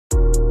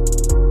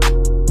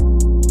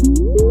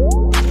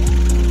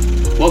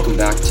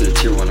back to the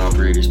Tier 1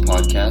 Operators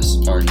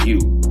podcast. Are you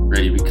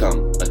ready to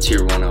become a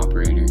Tier 1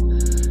 operator?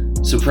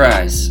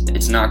 Surprise!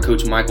 It's not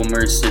Coach Michael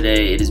Mertz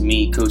today. It is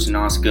me, Coach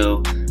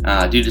Nosco.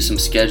 Due to some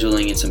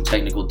scheduling and some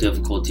technical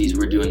difficulties,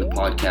 we're doing the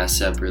podcast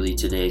separately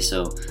today.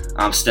 So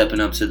I'm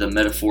stepping up to the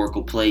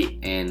metaphorical plate,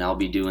 and I'll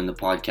be doing the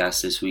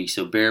podcast this week.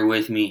 So bear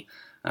with me.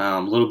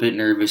 I'm a little bit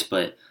nervous,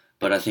 but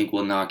I think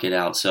we'll knock it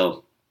out.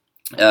 So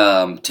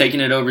taking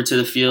it over to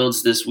the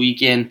fields this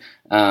weekend.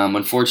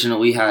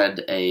 Unfortunately, we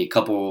had a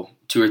couple,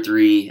 2 or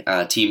 3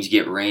 teams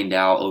get rained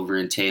out over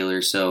in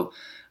Taylor. So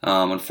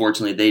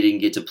unfortunately, they didn't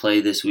get to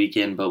play this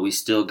weekend, but we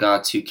still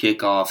got to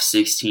kick off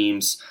 6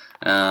 teams.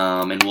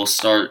 And we'll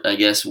start, I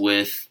guess,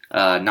 with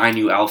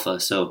 9U Alpha.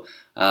 So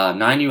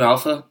 9U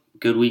Alpha,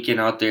 good weekend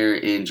out there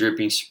in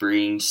Dripping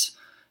Springs.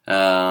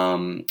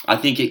 I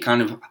think it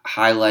kind of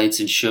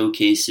highlights and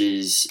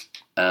showcases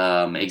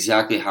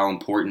exactly how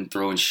important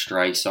throwing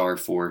strikes are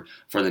for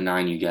the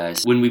 9U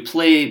guys. When we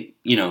play,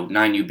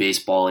 9U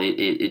baseball,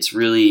 it's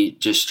really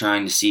just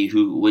trying to see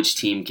which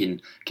team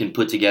can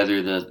put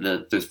together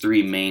the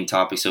 3 main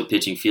topics. So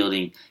pitching,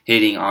 fielding,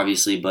 hitting,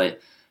 obviously.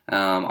 But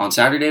on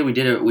Saturday we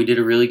did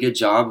a really good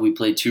job. We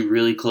played 2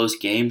 really close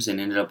games and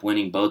ended up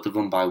winning both of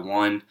them by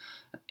 1.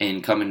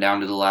 And coming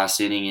down to the last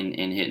inning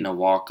and hitting a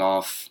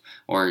walk-off,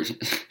 or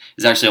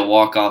it's actually a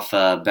walk-off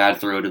bad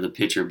throw to the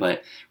pitcher,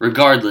 but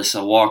regardless,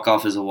 a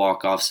walk-off is a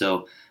walk-off.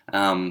 So,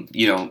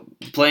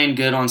 playing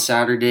good on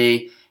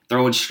Saturday,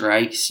 throwing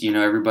strikes,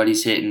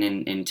 everybody's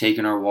hitting and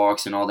taking our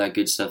walks and all that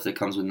good stuff that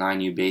comes with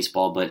 9U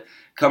baseball. But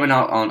coming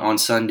out on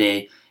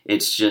Sunday,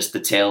 it's just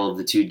the tale of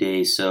the 2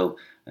 days. So,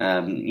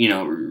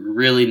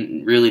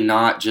 really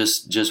not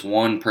just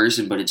one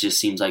person, but it just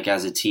seems like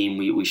as a team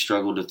we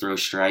struggle to throw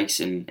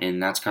strikes,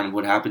 and that's kind of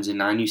what happens in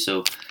 9U.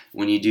 So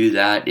when you do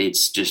that,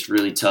 it's just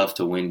really tough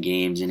to win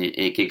games, and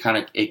it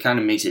kind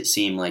of makes it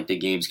seem like the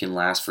games can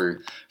last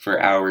for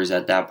hours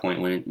at that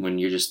point when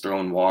you're just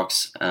throwing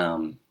walks.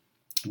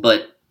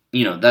 But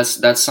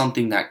that's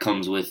something that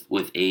comes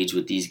with age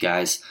with these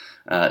guys.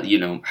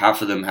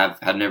 Half of them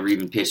have never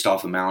even pitched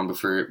off a mound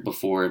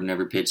before, have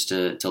never pitched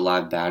to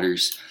live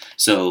batters.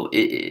 So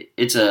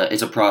it's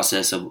a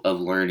process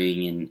of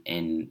learning,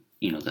 and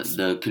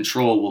the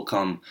control will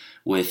come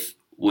with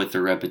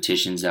the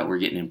repetitions that we're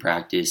getting in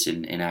practice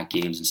and at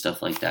games and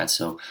stuff like that.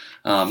 So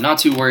not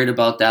too worried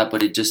about that,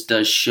 but it just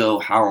does show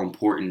how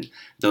important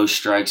those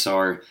strikes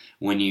are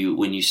when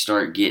you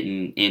start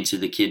getting into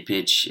the kid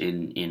pitch,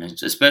 and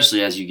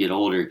especially as you get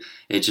older.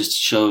 It just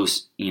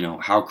shows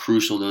how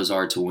crucial those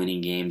are to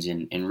winning games,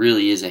 and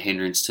really is a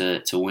hindrance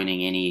to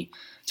winning any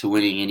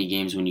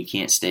games when you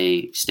can't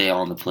stay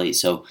on the plate.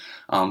 So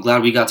I'm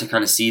glad we got to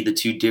kind of see the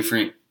 2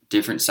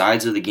 different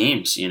sides of the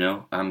games.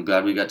 I'm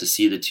glad we got to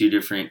see the 2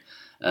 different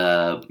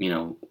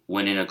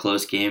winning a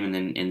close game and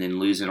then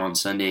losing on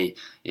Sunday.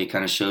 It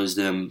kind of shows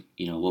them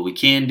what we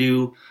can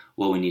do,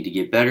 what we need to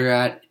get better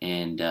at,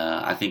 and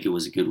I think it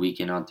was a good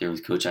weekend out there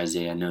with Coach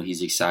Isaiah. I know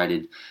he's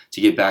excited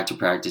to get back to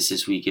practice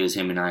this week. It was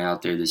him and I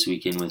out there this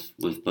weekend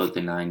with both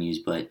the 9Us,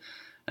 but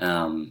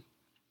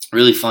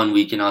really fun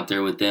weekend out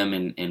there with them,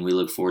 and we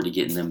look forward to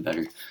getting them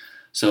better.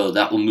 So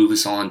that will move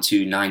us on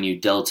to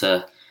 9U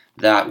Delta.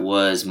 That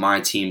was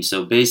my team.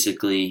 So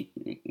basically,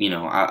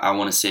 I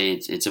want to say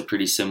it's a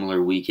pretty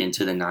similar weekend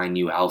to the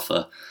 9U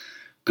Alpha.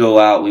 Go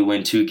out, we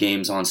win 2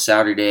 games on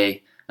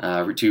Saturday.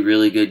 2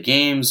 really good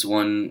games.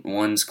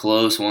 One's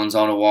close, one's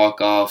on a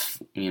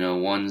walk-off.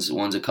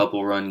 One's a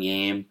couple-run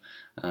game.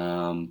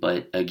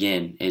 But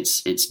again,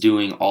 it's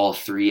doing all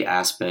 3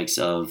 aspects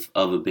of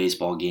a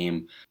baseball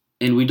game.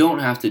 And we don't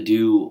have to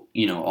do,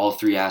 all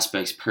 3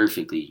 aspects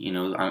perfectly.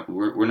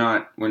 We're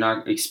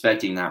not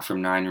expecting that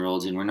from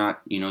 9-year-olds, and we're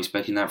not,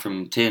 expecting that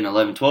from 10,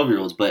 11,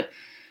 12-year-olds. But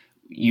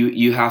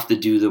you have to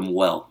do them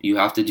well. You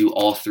have to do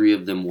all 3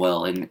 of them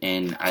well.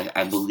 And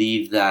I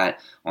believe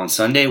that on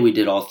Sunday we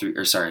did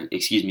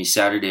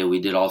Saturday we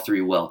did all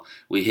 3 well.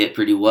 We hit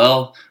pretty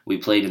well. We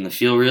played in the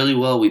field really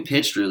well. We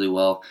pitched really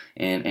well,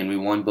 and we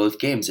won both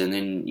games. And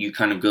then you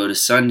kind of go to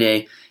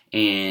Sunday,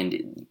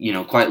 and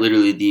quite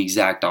literally the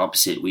exact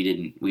opposite. We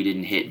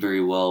didn't hit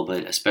very well,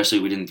 but especially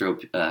we didn't throw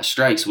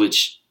strikes,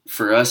 which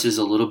for us is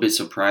a little bit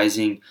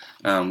surprising.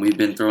 We've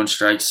been throwing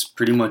strikes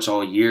pretty much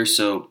all year,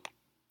 so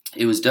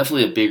it was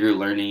definitely a bigger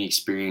learning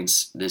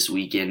experience this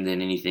weekend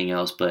than anything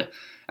else. But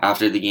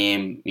after the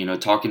game,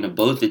 talking to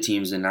both the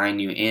teams, the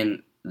 9U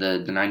and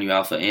the 9U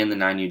Alpha and the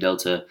 9U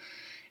Delta,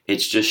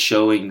 it's just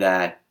showing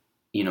that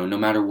no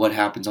matter what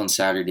happens on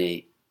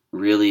Saturday,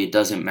 really it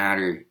doesn't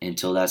matter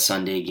until those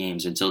Sunday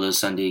games,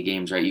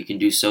 right? You can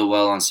do so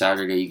well on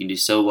Saturday, you can do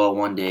so well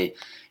one day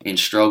and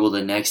struggle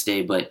the next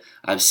day. But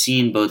I've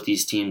seen both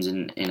these teams,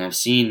 and I've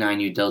seen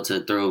 9U Delta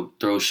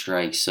throw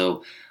strikes.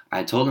 So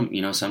I told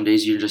them, some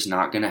days you're just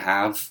not going to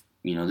have,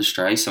 the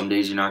strikes. Some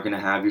days you're not going to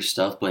have your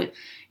stuff, but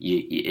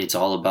it's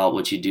all about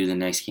what you do the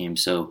next game.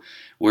 So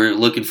we're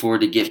looking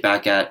forward to getting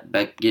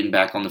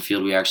back on the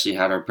field. We actually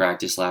had our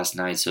practice last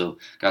night, so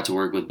got to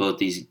work with both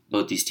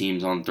these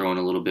teams on throwing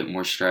a little bit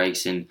more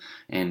strikes and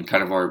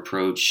kind of our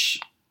approach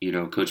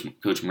Coach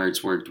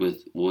Mertz worked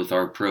with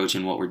our approach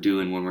and what we're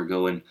doing when we're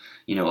going,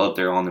 up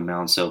there on the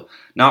mound. So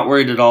not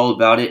worried at all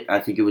about it. I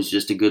think it was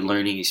just a good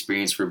learning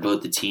experience for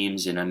both the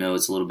teams, and I know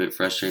it's a little bit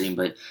frustrating,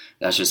 but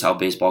that's just how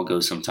baseball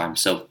goes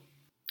sometimes. So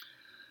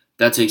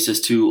that takes us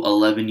to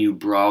 11U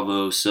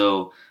Bravo.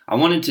 So I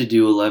wanted to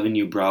do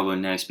 11U Bravo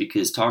next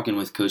because talking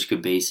with Coach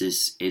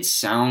Cabezas, it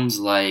sounds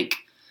like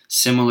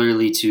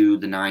similarly to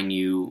the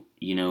 9U,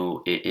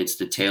 it's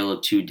the tale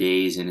of 2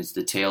 days, and it's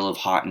the tale of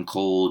hot and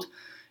cold,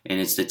 and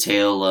it's the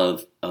tale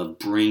of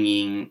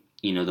bringing,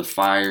 the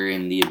fire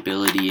and the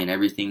ability and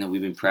everything that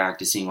we've been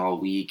practicing all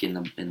week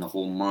and the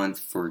whole month,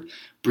 for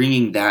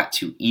bringing that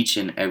to each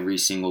and every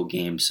single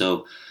game.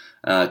 So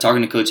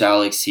talking to Coach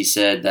Alex, he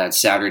said that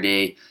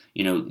Saturday,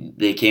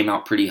 they came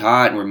out pretty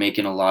hot and were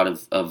making a lot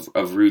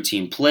of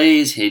routine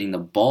plays, hitting the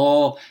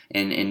ball,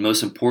 and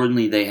most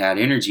importantly, they had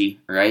energy,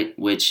 right?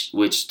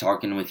 Which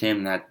talking with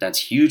him, that's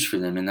huge for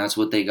them, and that's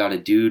what they got to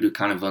do to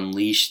kind of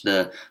unleash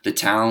the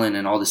talent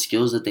and all the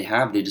skills that they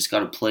have. They just got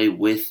to play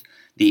with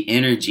the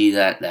energy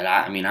that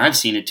I've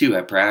seen it too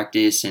at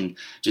practice, and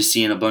just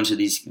seeing a bunch of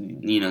these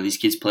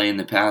kids play in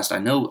the past. I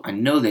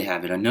know they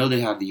have it. I know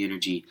they have the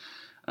energy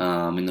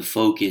and the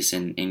focus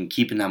and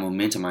keeping that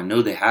momentum. I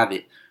know they have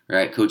it.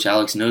 Right, Coach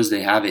Alex knows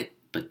they have it,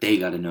 but they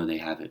got to know they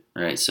have it,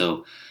 right?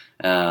 So,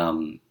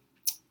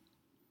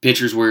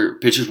 pitchers were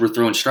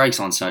throwing strikes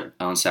on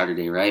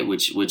Saturday, right?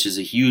 Which is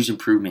a huge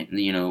improvement.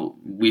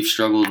 We've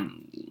struggled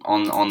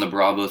on the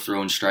Bravo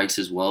throwing strikes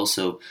as well.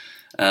 So,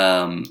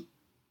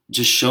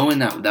 just showing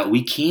that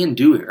we can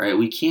do it, right?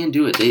 We can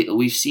do it.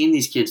 We've seen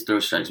these kids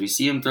throw strikes. We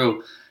see them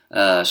throw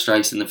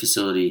strikes in the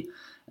facility,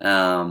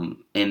 and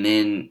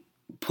then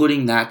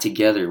putting that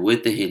together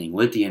with the hitting,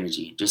 with the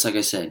energy, just like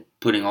I said,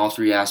 putting all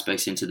three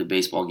aspects into the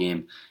baseball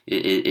game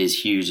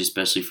is huge,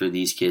 especially for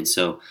these kids.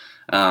 So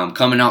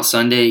coming out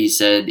Sunday, he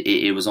said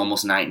it was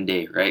almost night and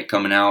day, right?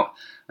 Coming out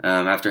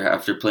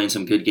after playing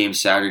some good games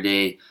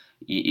Saturday,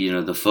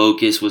 the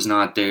focus was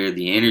not there,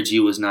 the energy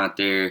was not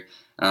there,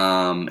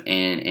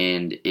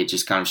 and it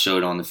just kind of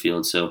showed on the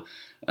field. So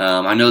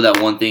I know that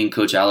one thing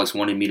Coach Alex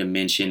wanted me to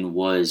mention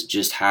was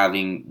just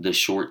having the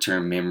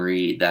short-term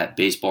memory that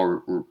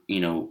baseball,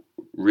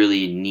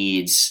 really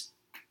needs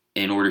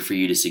in order for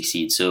you to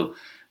succeed. So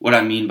what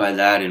I mean by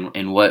that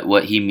and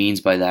what he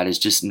means by that is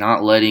just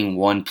not letting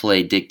one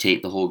play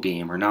dictate the whole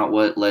game, or not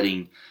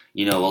letting,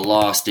 a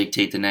loss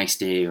dictate the next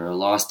day, or a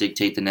loss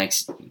dictate the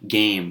next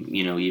game,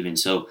 even.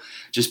 So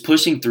just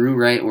pushing through,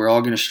 right? We're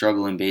all going to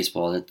struggle in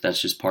baseball.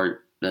 That's just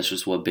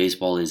what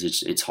baseball is.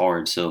 It's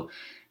hard. So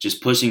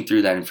just pushing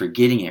through that and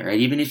forgetting it, right?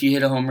 Even if you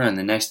hit a home run,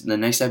 the next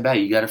at bat,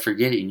 you got to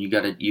forget it and you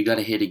got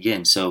to hit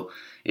again. So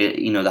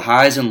the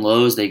highs and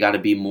lows, they got to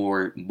be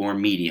more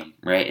medium,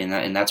 right?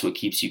 And that's what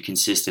keeps you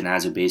consistent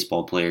as a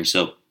baseball player.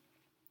 So,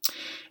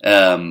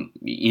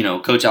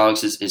 Coach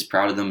Alex is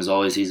proud of them as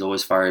always. He's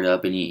always fired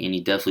up, and he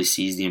definitely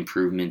sees the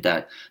improvement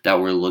that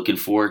we're looking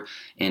for.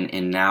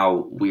 And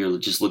now we're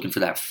just looking for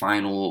that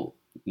final,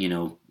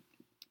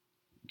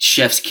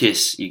 chef's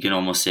kiss, you can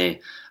almost say.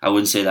 I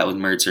wouldn't say that with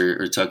Mertz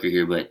or Tucker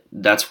here, but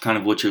that's kind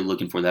of what you're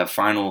looking for, that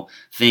final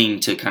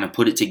thing to kind of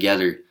put it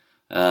together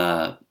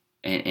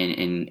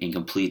and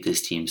complete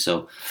this team.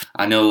 So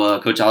I know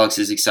Coach Alex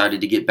is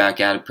excited to get back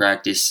out of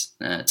practice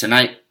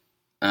tonight,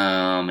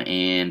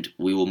 and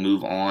we will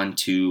move on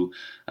to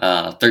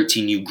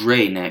 13U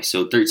Gray next.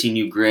 So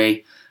 13U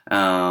Gray,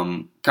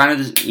 kind of,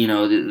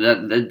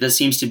 that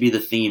seems to be the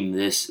theme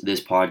this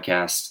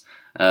podcast.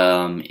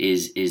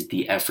 Is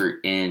the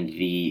effort and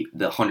the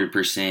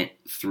 100%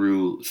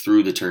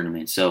 through the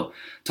tournament. So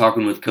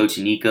talking with Coach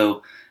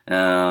Nico,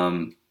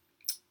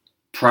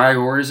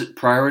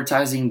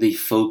 prioritizing the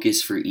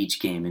focus for each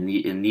game,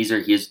 and these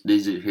are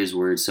his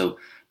words. So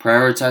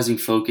prioritizing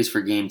focus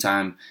for game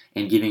time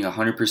and giving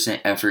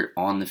 100% effort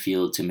on the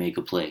field to make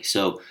a play.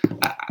 So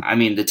I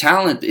mean, the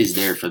talent is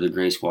there for the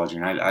Gray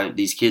Squadron.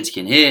 These kids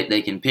can hit,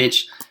 they can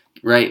pitch.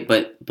 Right,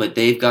 but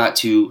they've got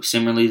to,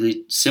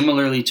 similarly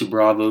to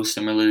Bravo,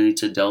 similarly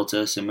to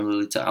Delta,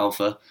 similarly to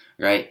Alpha,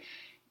 right?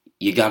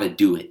 You got to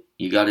do it.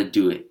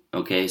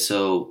 Okay,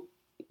 so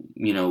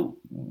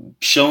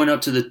showing up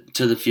to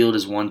the field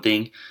is one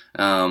thing,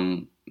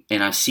 and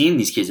I've seen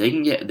these kids. They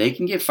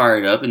can get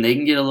fired up and they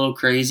can get a little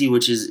crazy,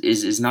 which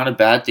is not a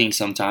bad thing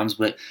sometimes.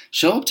 But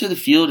show up to the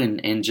field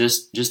and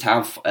just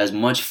have as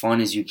much fun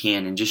as you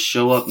can, and just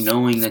show up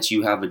knowing that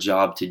you have a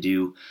job to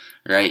do.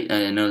 Right,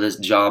 I know this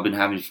job and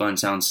having fun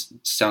sounds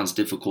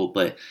difficult,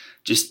 but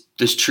just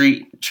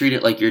treat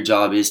it like your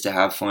job is to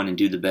have fun and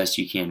do the best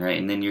you can, right?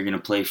 And then you're gonna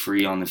play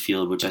free on the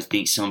field, which I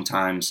think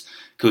sometimes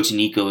Coach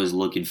Nico is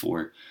looking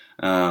for.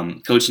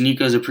 Coach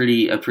Nico is a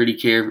pretty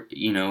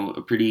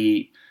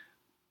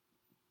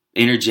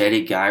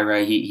energetic guy,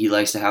 right? He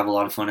likes to have a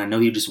lot of fun. I know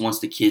he just wants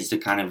the kids to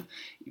kind of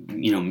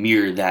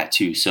mirror that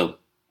too. So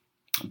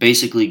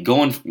basically,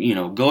 going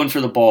for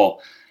the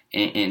ball.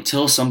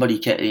 Until somebody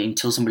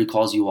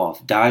calls you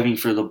off, diving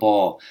for the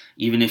ball,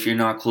 even if you're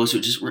not close to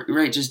it,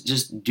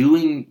 just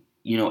doing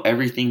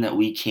everything that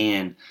we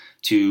can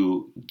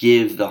to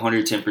give the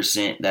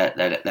 110%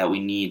 that we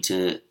need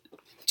to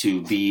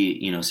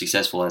be,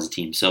 successful as a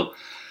team. So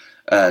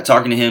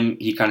talking to him,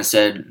 he kind of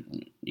said,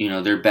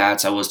 their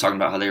bats, I was talking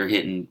about how they were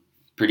hitting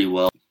pretty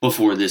well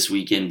before this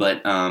weekend,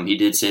 but he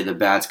did say the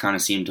bats kind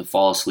of seemed to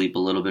fall asleep a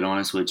little bit on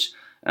us, which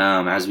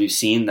as we've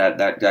seen,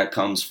 that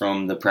comes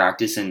from the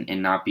practice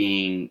and not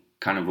being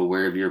kind of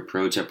aware of your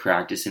approach at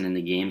practice and in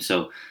the game.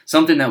 So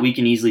something that we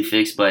can easily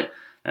fix, but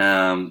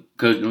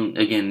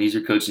again, these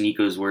are Coach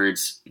Nico's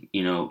words.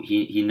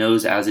 He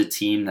knows as a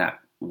team that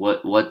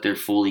what they're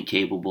fully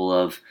capable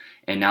of,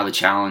 and now the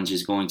challenge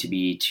is going to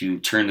be to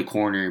turn the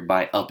corner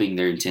by upping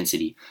their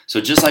intensity. So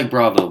just like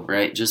Bravo,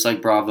 right? Just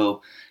like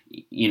Bravo,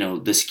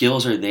 the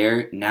skills are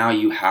there. Now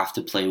you have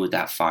to play with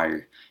that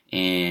fire.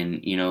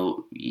 And,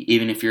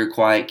 even if you're a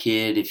quiet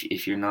kid,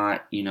 if you're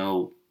not,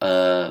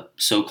 a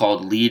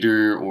so-called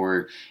leader,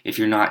 or if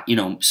you're not,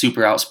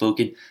 super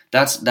outspoken,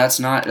 that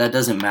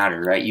doesn't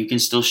matter, right? You can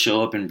still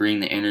show up and bring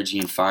the energy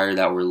and fire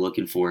that we're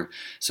looking for.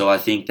 So I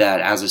think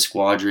that as a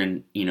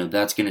squadron,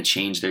 that's going to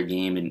change their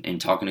game. And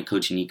talking to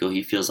Coach Nico,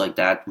 he feels like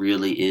that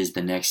really is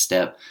the next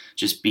step.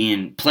 Just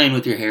playing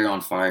with your hair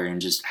on fire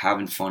and just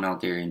having fun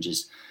out there and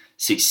just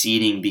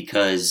succeeding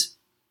because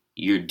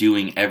you're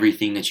doing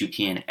everything that you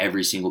can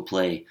every single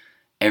play,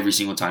 every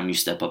single time you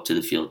step up to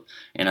the field.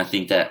 And I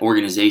think that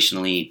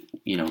organizationally,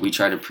 we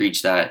try to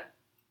preach that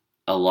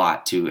a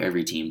lot to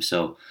every team.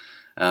 So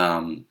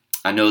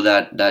I know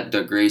that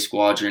the Gray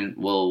Squadron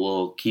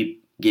will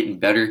keep getting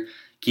better,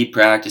 keep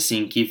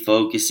practicing, keep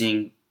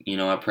focusing,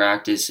 at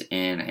practice,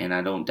 and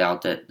I don't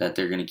doubt that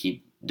they're going to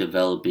keep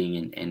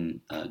developing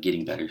and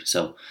getting better.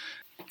 So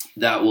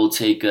that will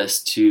take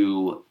us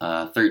to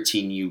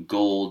 13U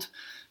Gold.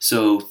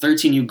 So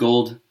 13U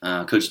Gold,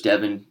 Coach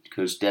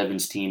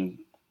Devin's team.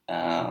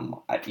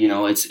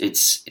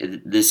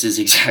 This is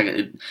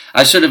exactly.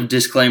 I should have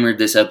disclaimed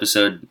this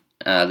episode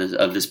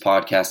of this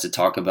podcast to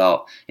talk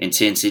about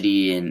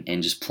intensity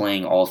and just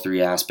playing all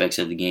three aspects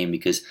of the game,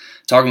 because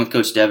talking with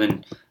Coach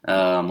Devin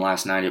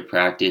last night at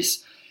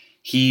practice,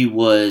 he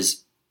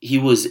was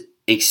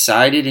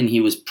excited and he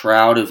was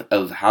proud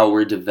of how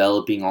we're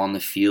developing on the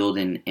field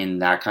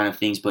and that kind of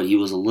things, but he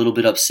was a little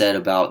bit upset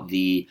about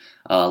the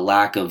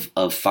lack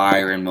of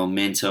fire and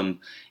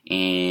momentum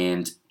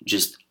and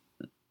just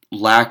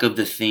lack of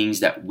the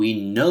things that we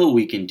know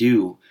we can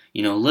do.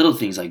 Little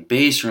things like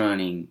base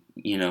running,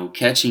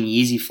 catching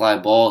easy fly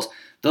balls,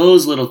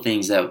 those little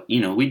things that,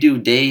 we do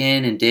day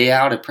in and day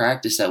out at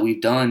practice that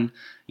we've done,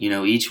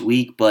 each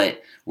week,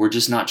 but we're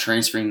just not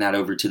transferring that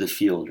over to the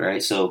field,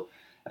 right? So,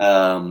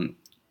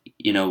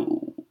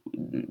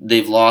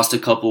 they've lost a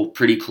couple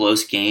pretty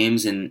close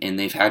games and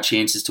they've had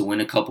chances to win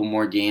a couple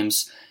more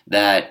games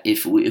that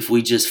if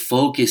we just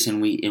focus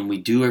and we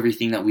do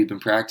everything that we've been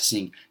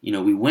practicing,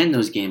 we win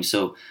those games.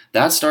 So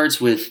that starts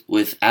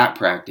with at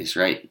practice,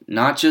 right?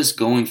 Not just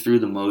going through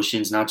the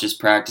motions, not just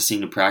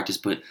practicing to practice,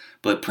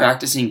 but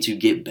practicing to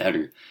get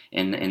better.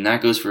 And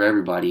that goes for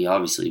everybody,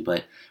 obviously,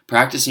 but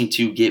practicing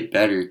to get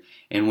better.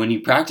 And when you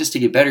practice to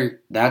get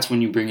better, that's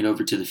when you bring it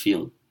over to the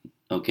field.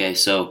 Okay,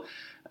 so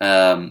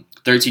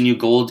 13U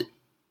Gold,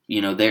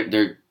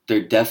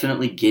 they're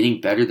definitely getting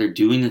better. They're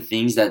doing the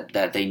things that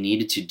they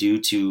needed to do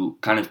to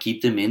kind of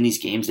keep them in these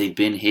games. They've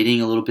been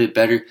hitting a little bit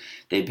better.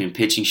 They've been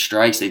pitching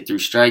strikes. They threw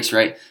strikes,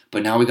 right?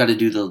 But now we got to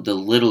do the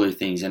littler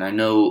things. And I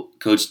know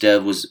Coach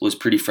Dev was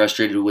pretty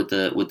frustrated with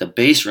the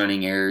base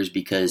running errors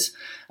because,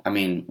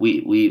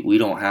 we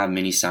don't have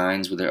many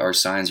signs. Our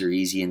signs are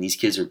easy, and these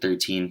kids are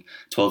 12,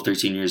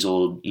 13 years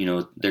old.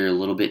 They're a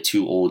little bit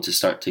too old to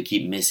start to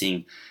keep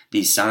missing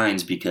these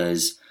signs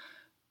because,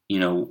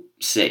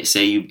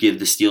 say you give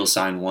the steal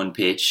sign one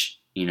pitch,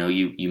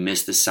 you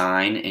miss the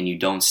sign and you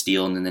don't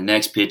steal, and then the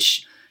next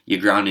pitch you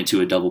ground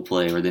into a double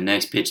play, or the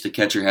next pitch the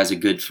catcher has a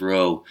good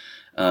throw.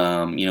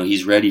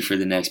 He's ready for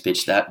the next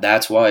pitch.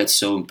 That's why it's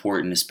so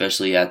important,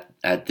 especially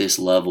at this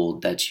level,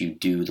 that you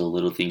do the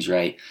little things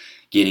right,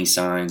 getting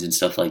signs and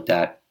stuff like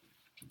that.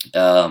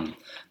 The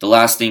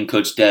last thing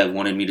Coach Dev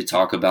wanted me to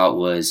talk about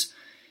was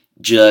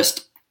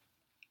just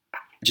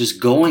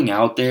going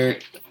out there.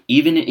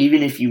 Even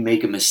if you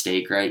make a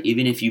mistake, right?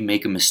 Even if you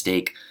make a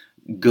mistake,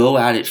 go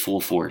at it full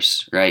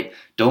force, right?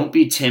 Don't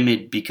be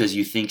timid because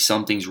you think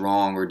something's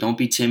wrong, or don't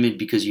be timid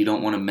because you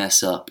don't want to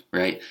mess up,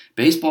 right?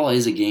 Baseball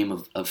is a game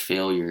of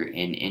failure,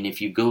 and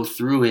if you go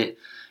through it,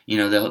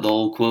 the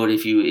old quote,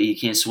 if you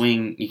can't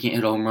swing, you can't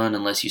hit a home run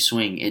unless you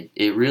swing.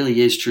 It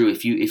really is true.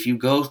 If you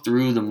go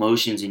through the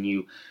motions and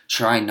you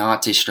try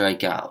not to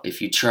strike out,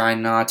 if you try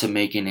not to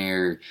make an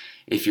error,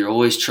 if you're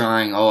always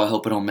trying, I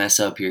hope I don't mess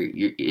up here,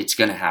 it's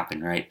going to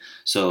happen, right?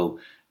 So,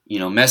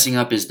 messing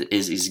up is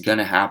going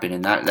to happen,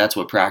 and that's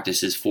what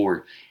practice is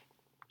for.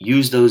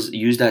 Use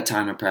that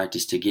time of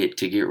practice to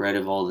get rid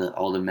of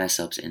all the mess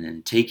ups, and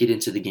then take it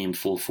into the game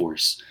full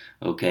force.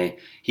 Okay,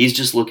 he's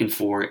just looking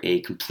for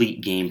a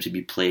complete game to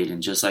be played,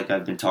 and just like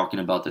I've been talking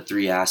about the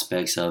three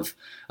aspects of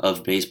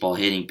baseball: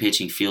 hitting,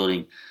 pitching,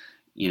 fielding.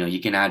 You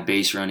can add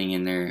base running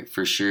in there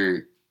for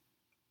sure.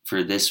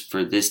 For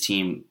this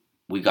team,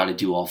 we got to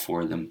do all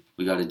four of them.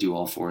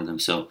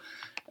 So,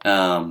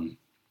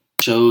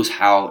 shows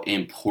how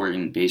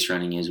important base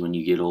running is when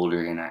you get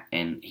older.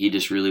 And he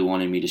just really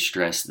wanted me to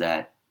stress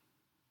that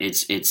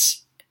it's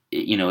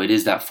it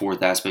is that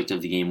fourth aspect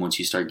of the game once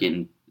you start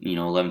getting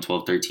 11,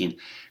 12, 13,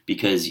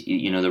 because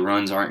the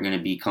runs aren't going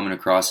to be coming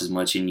across as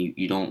much, and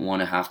you don't want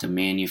to have to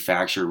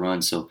manufacture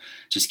runs. So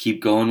just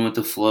keep going with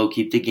the flow,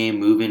 keep the game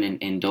moving,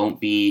 and don't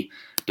be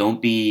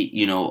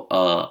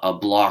a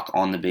block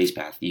on the base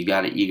path. You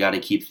got to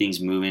keep things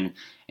moving,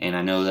 and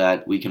I know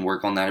that we can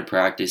work on that at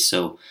practice.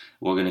 So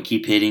we're going to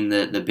keep hitting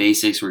the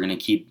basics. We're going to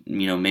keep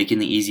making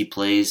the easy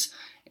plays.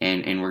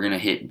 And we're going to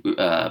hit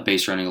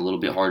base running a little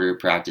bit harder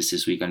at practice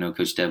this week. I know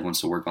Coach Dev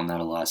wants to work on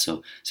that a lot.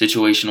 So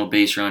situational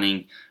base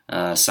running,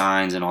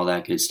 signs, and all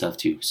that good stuff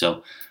too.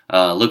 So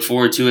look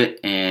forward to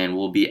it, and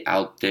we'll be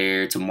out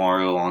there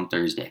tomorrow on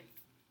Thursday.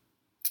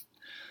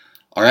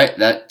 All right,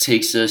 that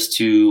takes us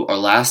to our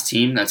last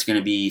team. That's going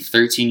to be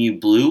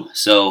 13U Blue.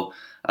 So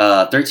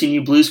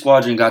 13U Blue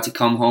Squadron got to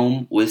come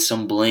home with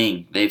some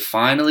bling. They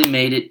finally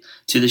made it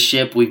to the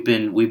ship. We've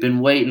been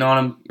waiting on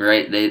them,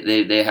 right?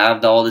 They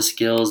have all the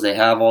skills, they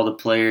have all the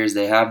players,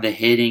 they have the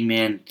hitting.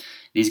 Man,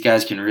 these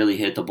guys can really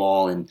hit the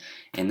ball, and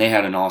they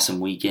had an awesome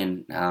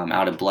weekend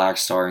out at Black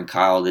Star and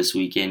Kyle this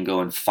weekend,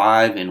 going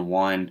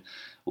 5-1.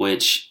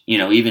 Which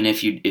even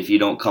if you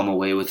don't come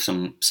away with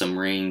some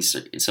rings,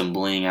 some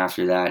bling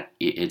after that,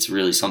 it's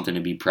really something to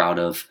be proud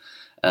of.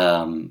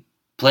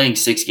 Playing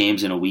 6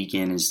 games in a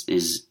weekend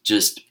is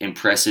just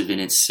impressive in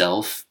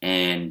itself,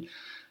 and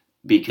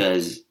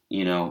because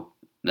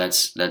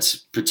that's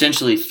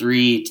potentially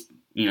 2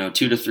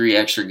 to 3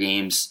 extra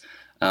games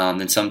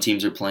than some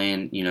teams are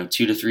playing. 2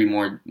 to 3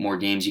 more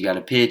games you got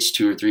to pitch,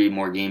 2 or 3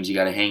 more games you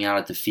got to hang out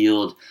at the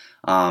field,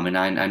 and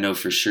I know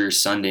for sure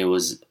Sunday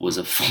was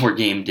a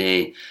 4-game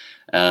day,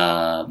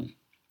 and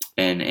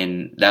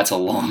that's a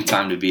long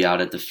time to be out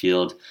at the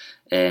field.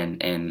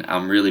 And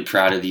I'm really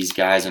proud of these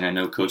guys, and I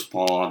know Coach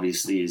Paul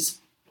obviously is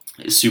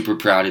super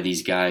proud of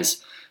these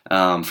guys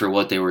for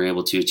what they were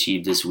able to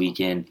achieve this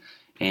weekend,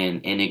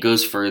 and it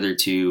goes further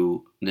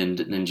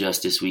than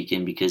just this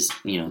weekend, because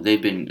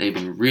they've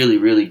been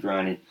really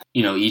grinding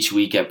each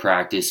week at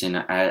practice, and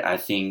I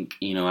think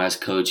as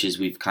coaches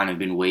we've kind of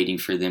been waiting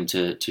for them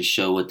to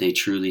show what they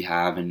truly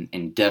have,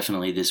 and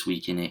definitely this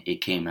weekend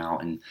it came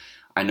out. And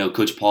I know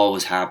Coach Paul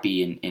was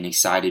happy and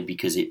excited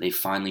because they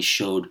finally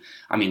showed.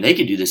 I mean, they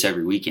could do this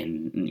every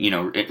weekend.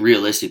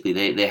 Realistically,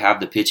 they have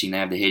the pitching, they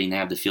have the hitting, they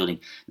have the fielding.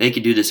 They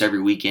could do this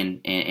every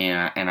weekend,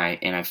 and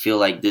I feel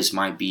like this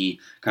might be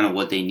kind of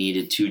what they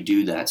needed to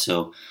do that.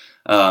 So,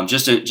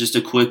 just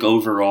a quick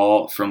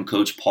overall from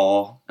Coach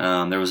Paul.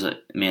 There was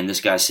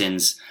this guy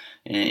sends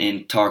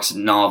and talks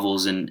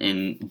novels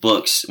and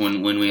books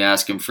when we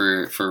ask him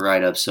for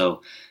write ups.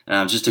 So,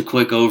 just a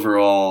quick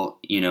overall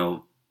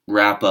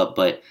wrap up,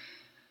 but.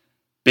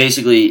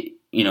 Basically,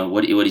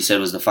 what he said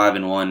was the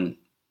 5-1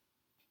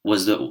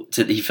 was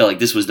he felt like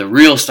this was the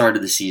real start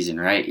of the season,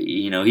 right?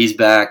 He's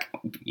back.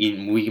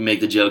 We can make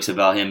the jokes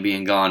about him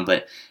being gone,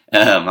 but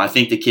I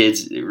think the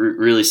kids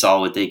really saw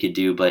what they could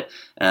do. But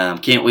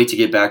can't wait to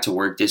get back to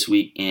work this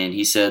week. And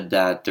he said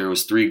that there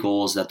was 3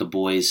 goals that the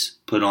boys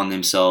put on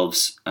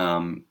themselves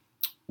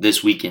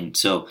this weekend.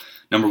 So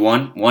number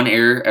 1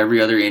 error every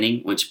other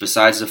inning, which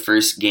besides the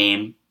first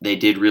game they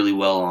did really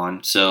well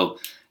on. So.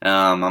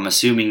 I'm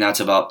assuming that's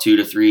about 2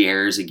 to 3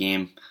 errors a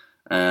game.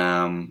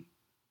 I'd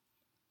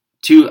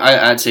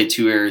say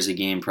 2 errors a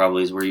game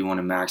probably is where you want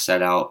to max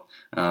that out.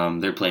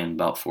 They're playing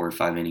about 4 or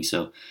 5 innings,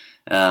 so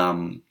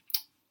that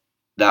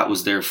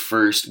was their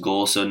first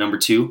goal. So number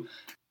 2,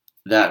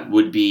 that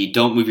would be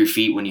don't move your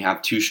feet when you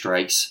have 2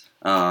 strikes.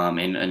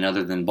 And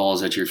other than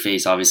balls at your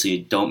face, obviously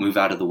don't move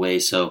out of the way.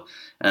 So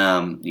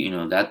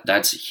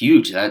that's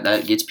huge.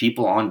 That gets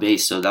people on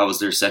base. So that was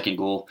their second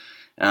goal.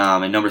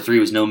 And number 3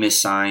 was no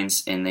missed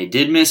signs, and they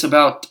did miss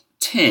about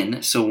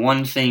 10. So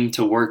one thing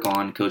to work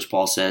on, Coach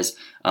Paul says,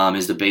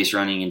 is the base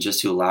running. And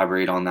just to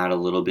elaborate on that a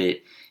little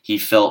bit, he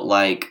felt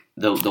like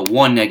the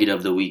one negative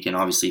of the weekend,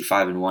 obviously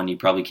 5-1, you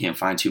probably can't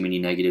find too many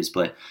negatives,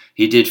 but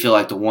he did feel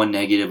like the one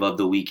negative of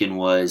the weekend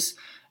was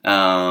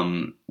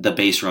the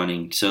base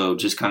running. So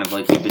just kind of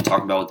like we've been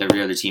talking about with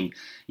every other team,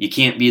 you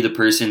can't be the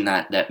person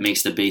that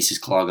makes the bases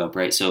clog up,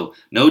 right? So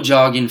no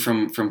jogging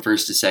from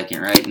first to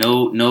second, right?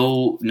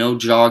 No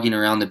jogging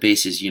around the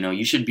bases.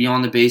 You should be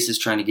on the bases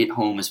trying to get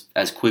home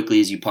as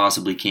quickly as you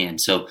possibly can.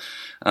 So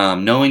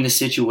knowing the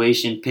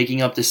situation,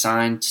 picking up the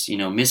signs,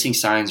 missing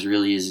signs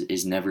really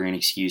is never an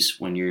excuse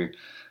when you're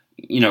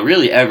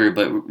really ever,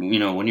 but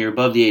when you're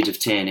above the age of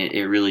 10,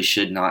 it really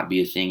should not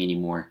be a thing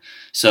anymore.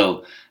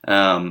 So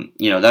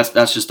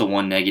that's just the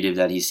one negative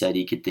that he said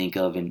he could think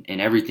of, and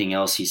everything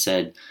else he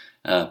said.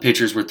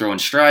 Pitchers were throwing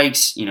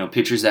strikes.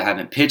 Pitchers that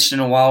haven't pitched in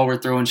a while were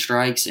throwing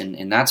strikes,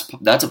 and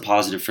that's a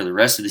positive for the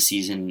rest of the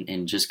season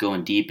and just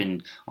going deep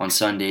and on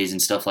Sundays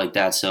and stuff like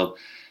that. So,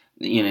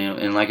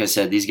 and like I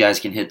said, these guys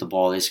can hit the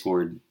ball. They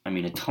scored,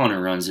 a ton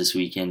of runs this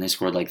weekend. They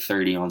scored like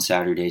 30 on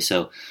Saturday.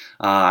 So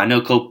I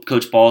know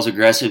Coach Ball's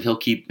aggressive. He'll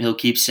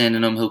keep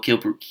sending them. He'll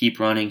keep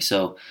running.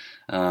 So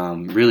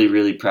Really,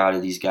 really proud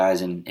of these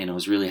guys, and I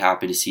was really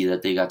happy to see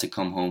that they got to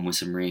come home with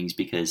some rings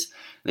because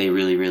they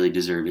really, really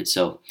deserve it.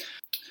 So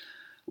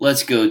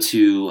let's go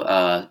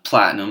to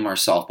Platinum, our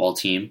softball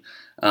team.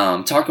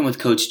 Talking with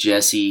Coach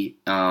Jesse,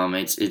 I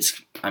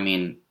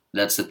mean,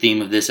 that's the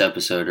theme of this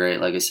episode, right?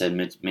 Like I said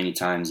many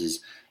times,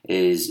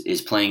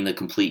 is playing the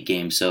complete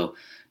game. So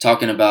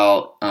talking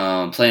about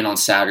playing on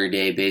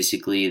Saturday,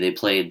 basically they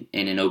played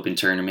in an open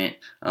tournament,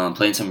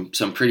 playing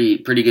some pretty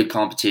good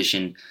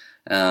competition,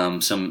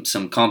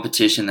 some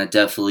competition that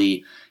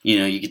definitely,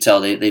 you could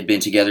tell they've been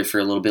together for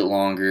a little bit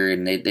longer,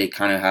 and they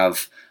kind of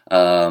have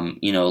a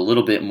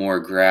little bit more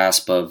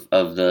grasp of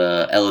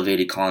the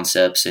elevated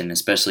concepts, and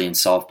especially in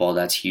softball,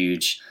 that's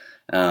huge.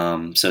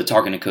 So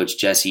talking to Coach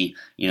Jesse,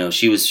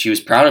 she was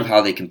proud of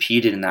how they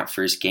competed in that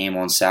first game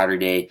on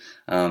Saturday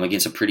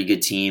against a pretty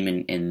good team,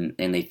 and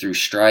they threw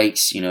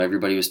strikes.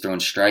 Everybody was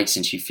throwing strikes,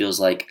 and she feels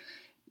like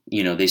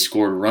they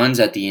scored runs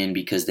at the end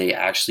because they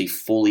actually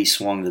fully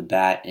swung the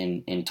bat.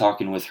 And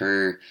talking with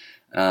her,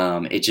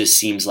 it just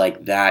seems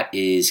like that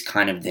is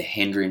kind of the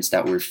hindrance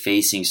that we're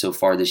facing so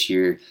far this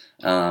year,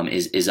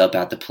 is up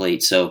at the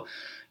plate. So,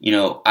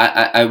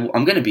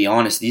 I'm going to be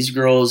honest. These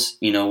girls,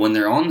 when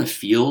they're on the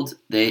field,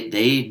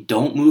 they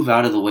don't move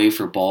out of the way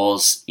for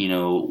balls.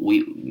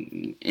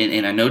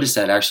 And I noticed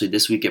that actually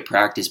this week at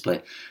practice.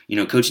 But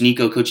Coach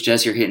Nico, Coach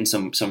Jesse are hitting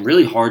some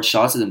really hard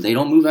shots at them. They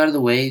don't move out of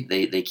the way.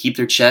 They keep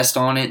their chest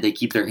on it. They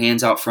keep their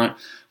hands out front,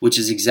 which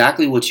is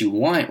exactly what you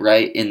want,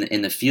 right,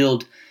 in the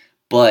field.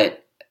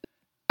 But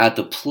at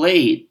the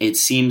plate, it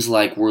seems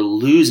like we're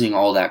losing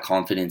all that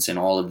confidence and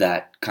all of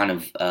that kind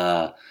of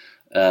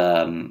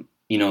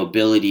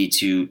ability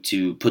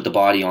to put the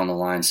body on the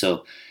line.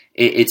 So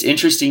it's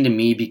interesting to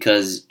me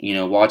because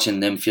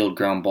watching them field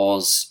ground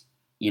balls,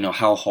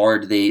 how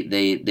hard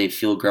they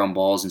field ground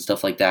balls and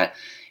stuff like that.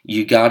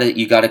 You gotta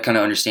kind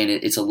of understand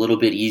it. It's a little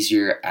bit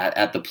easier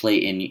at the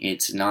plate, and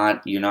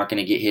you're not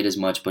going to get hit as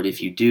much. But if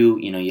you do,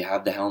 you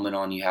have the helmet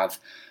on, you have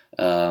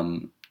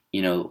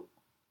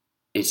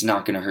it's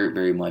not going to hurt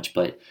very much.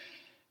 But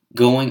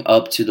going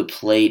up to the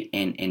plate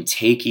and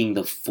taking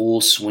the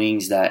full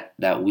swings that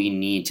we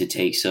need to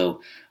take.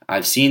 So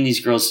I've seen these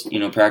girls,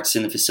 practice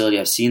in the facility.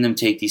 I've seen them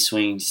take these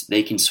swings.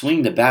 They can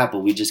swing the bat, but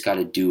we just got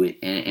to do it.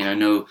 And I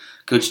know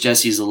Coach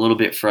Jesse is a little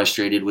bit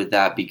frustrated with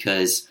that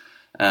because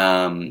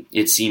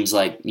it seems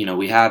like,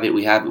 we have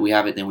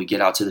it. Then we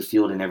get out to the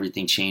field and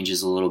everything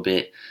changes a little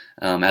bit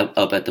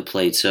up at the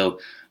plate. So,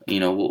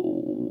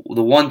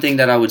 the one thing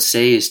that I would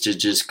say is to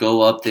just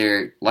go up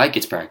there like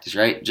it's practice,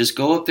 right? Just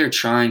go up there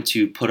trying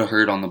to put a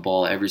hurt on the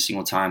ball every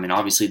single time. And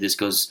obviously this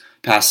goes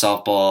past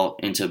softball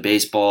into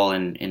baseball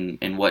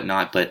and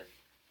whatnot, but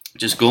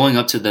just going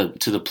up to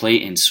the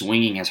plate and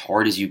swinging as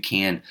hard as you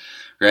can,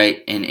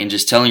 right? And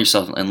just telling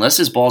yourself, unless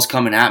this ball's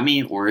coming at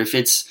me, or if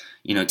it's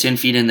 10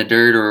 feet in the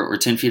dirt or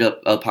 10 feet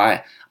up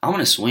high, I'm going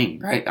to swing,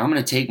 right? I'm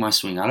going to take my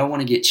swing. I don't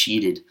want to get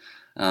cheated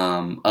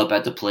up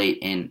at the plate.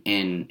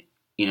 And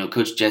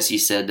Coach Jesse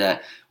said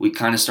that we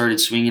kind of started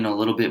swinging a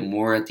little bit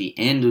more at the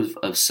end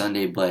of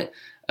Sunday, but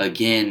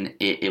again,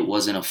 it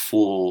wasn't a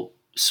full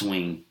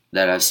swing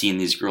that I've seen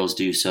these girls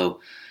do.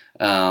 So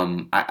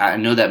I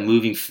know that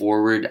moving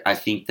forward, I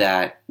think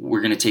that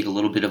we're going to take a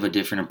little bit of a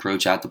different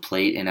approach at the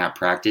plate and at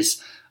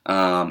practice.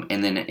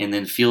 And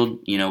then field,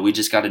 we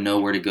just got to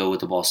know where to go with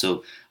the ball.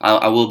 So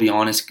I will be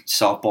honest,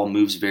 softball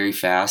moves very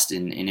fast,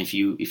 and if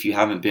you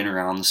haven't been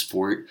around the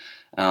sport,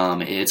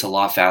 it's a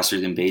lot faster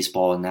than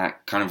baseball, and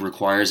that kind of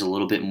requires a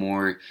little bit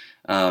more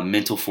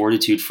mental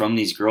fortitude from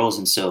these girls.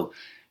 And so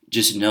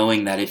just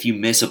knowing that if you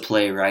miss a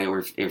play, right,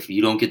 or if you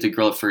don't get the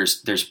girl at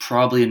first, there's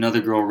probably another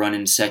girl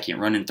running second,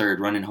 running third,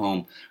 running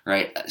home,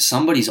 right?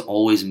 Somebody's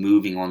always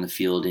moving on the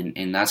field,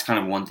 and that's kind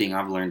of one thing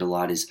I've learned a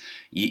lot is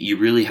you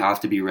really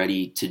have to be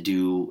ready to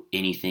do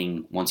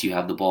anything once you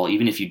have the ball.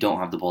 Even if you don't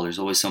have the ball, there's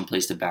always some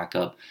place to back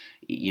up,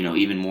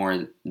 even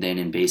more than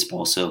in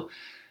baseball. So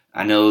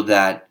I know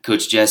that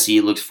Coach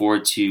Jesse looks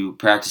forward to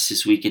practice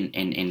this week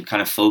and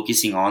kind of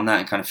focusing on that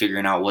and kind of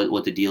figuring out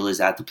what the deal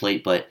is at the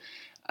plate. But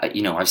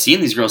I've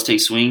seen these girls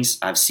take swings.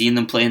 I've seen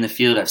them play in the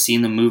field. I've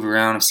seen them move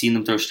around. I've seen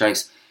them throw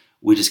strikes.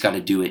 We just got to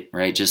do it,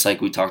 right? Just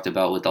like we talked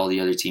about with all the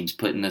other teams,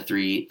 putting the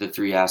three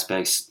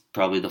aspects,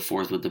 probably the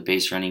fourth with the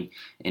base running,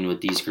 in with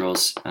these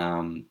girls.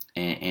 And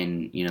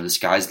the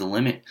sky's the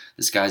limit.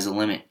 The sky's the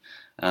limit.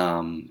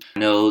 I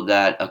know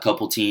that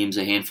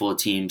a handful of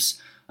teams,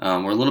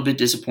 we're a little bit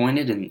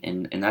disappointed,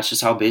 and that's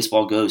just how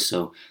baseball goes.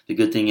 So the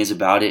good thing is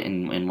about it,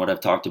 and what I've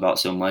talked about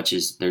so much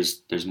is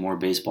there's more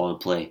baseball to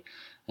play.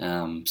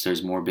 So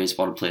there's more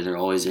baseball to play. There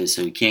always is.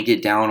 So you can't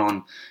get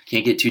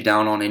too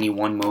down on any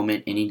one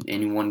moment,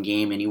 any one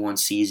game, any one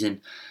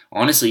season.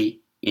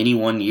 Honestly, any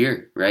one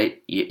year,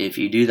 right? If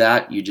you do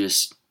that, you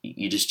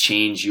just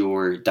change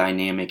your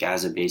dynamic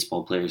as a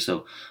baseball player.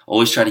 So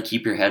always try to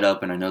keep your head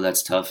up, and I know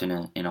that's tough in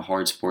a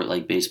hard sport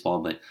like baseball,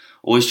 but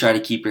always try to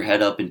keep your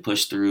head up and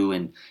push through,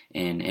 and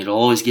it'll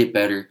always get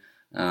better.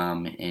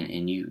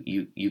 And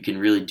you can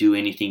really do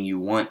anything you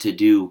want to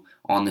do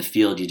on the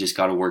field. You just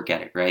got to work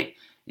at it, right?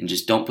 And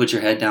just don't put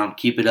your head down.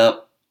 Keep it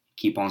up.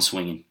 Keep on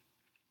swinging.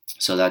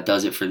 So that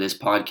does it for this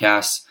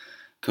podcast.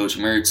 Coach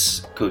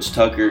Mertz, Coach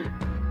Tucker,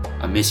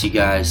 I miss you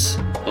guys.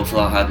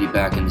 Hopefully I'll have you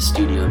back in the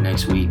studio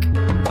next week.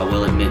 I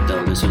will admit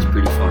though, this was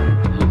pretty fun.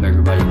 I hope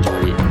everybody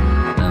enjoyed it.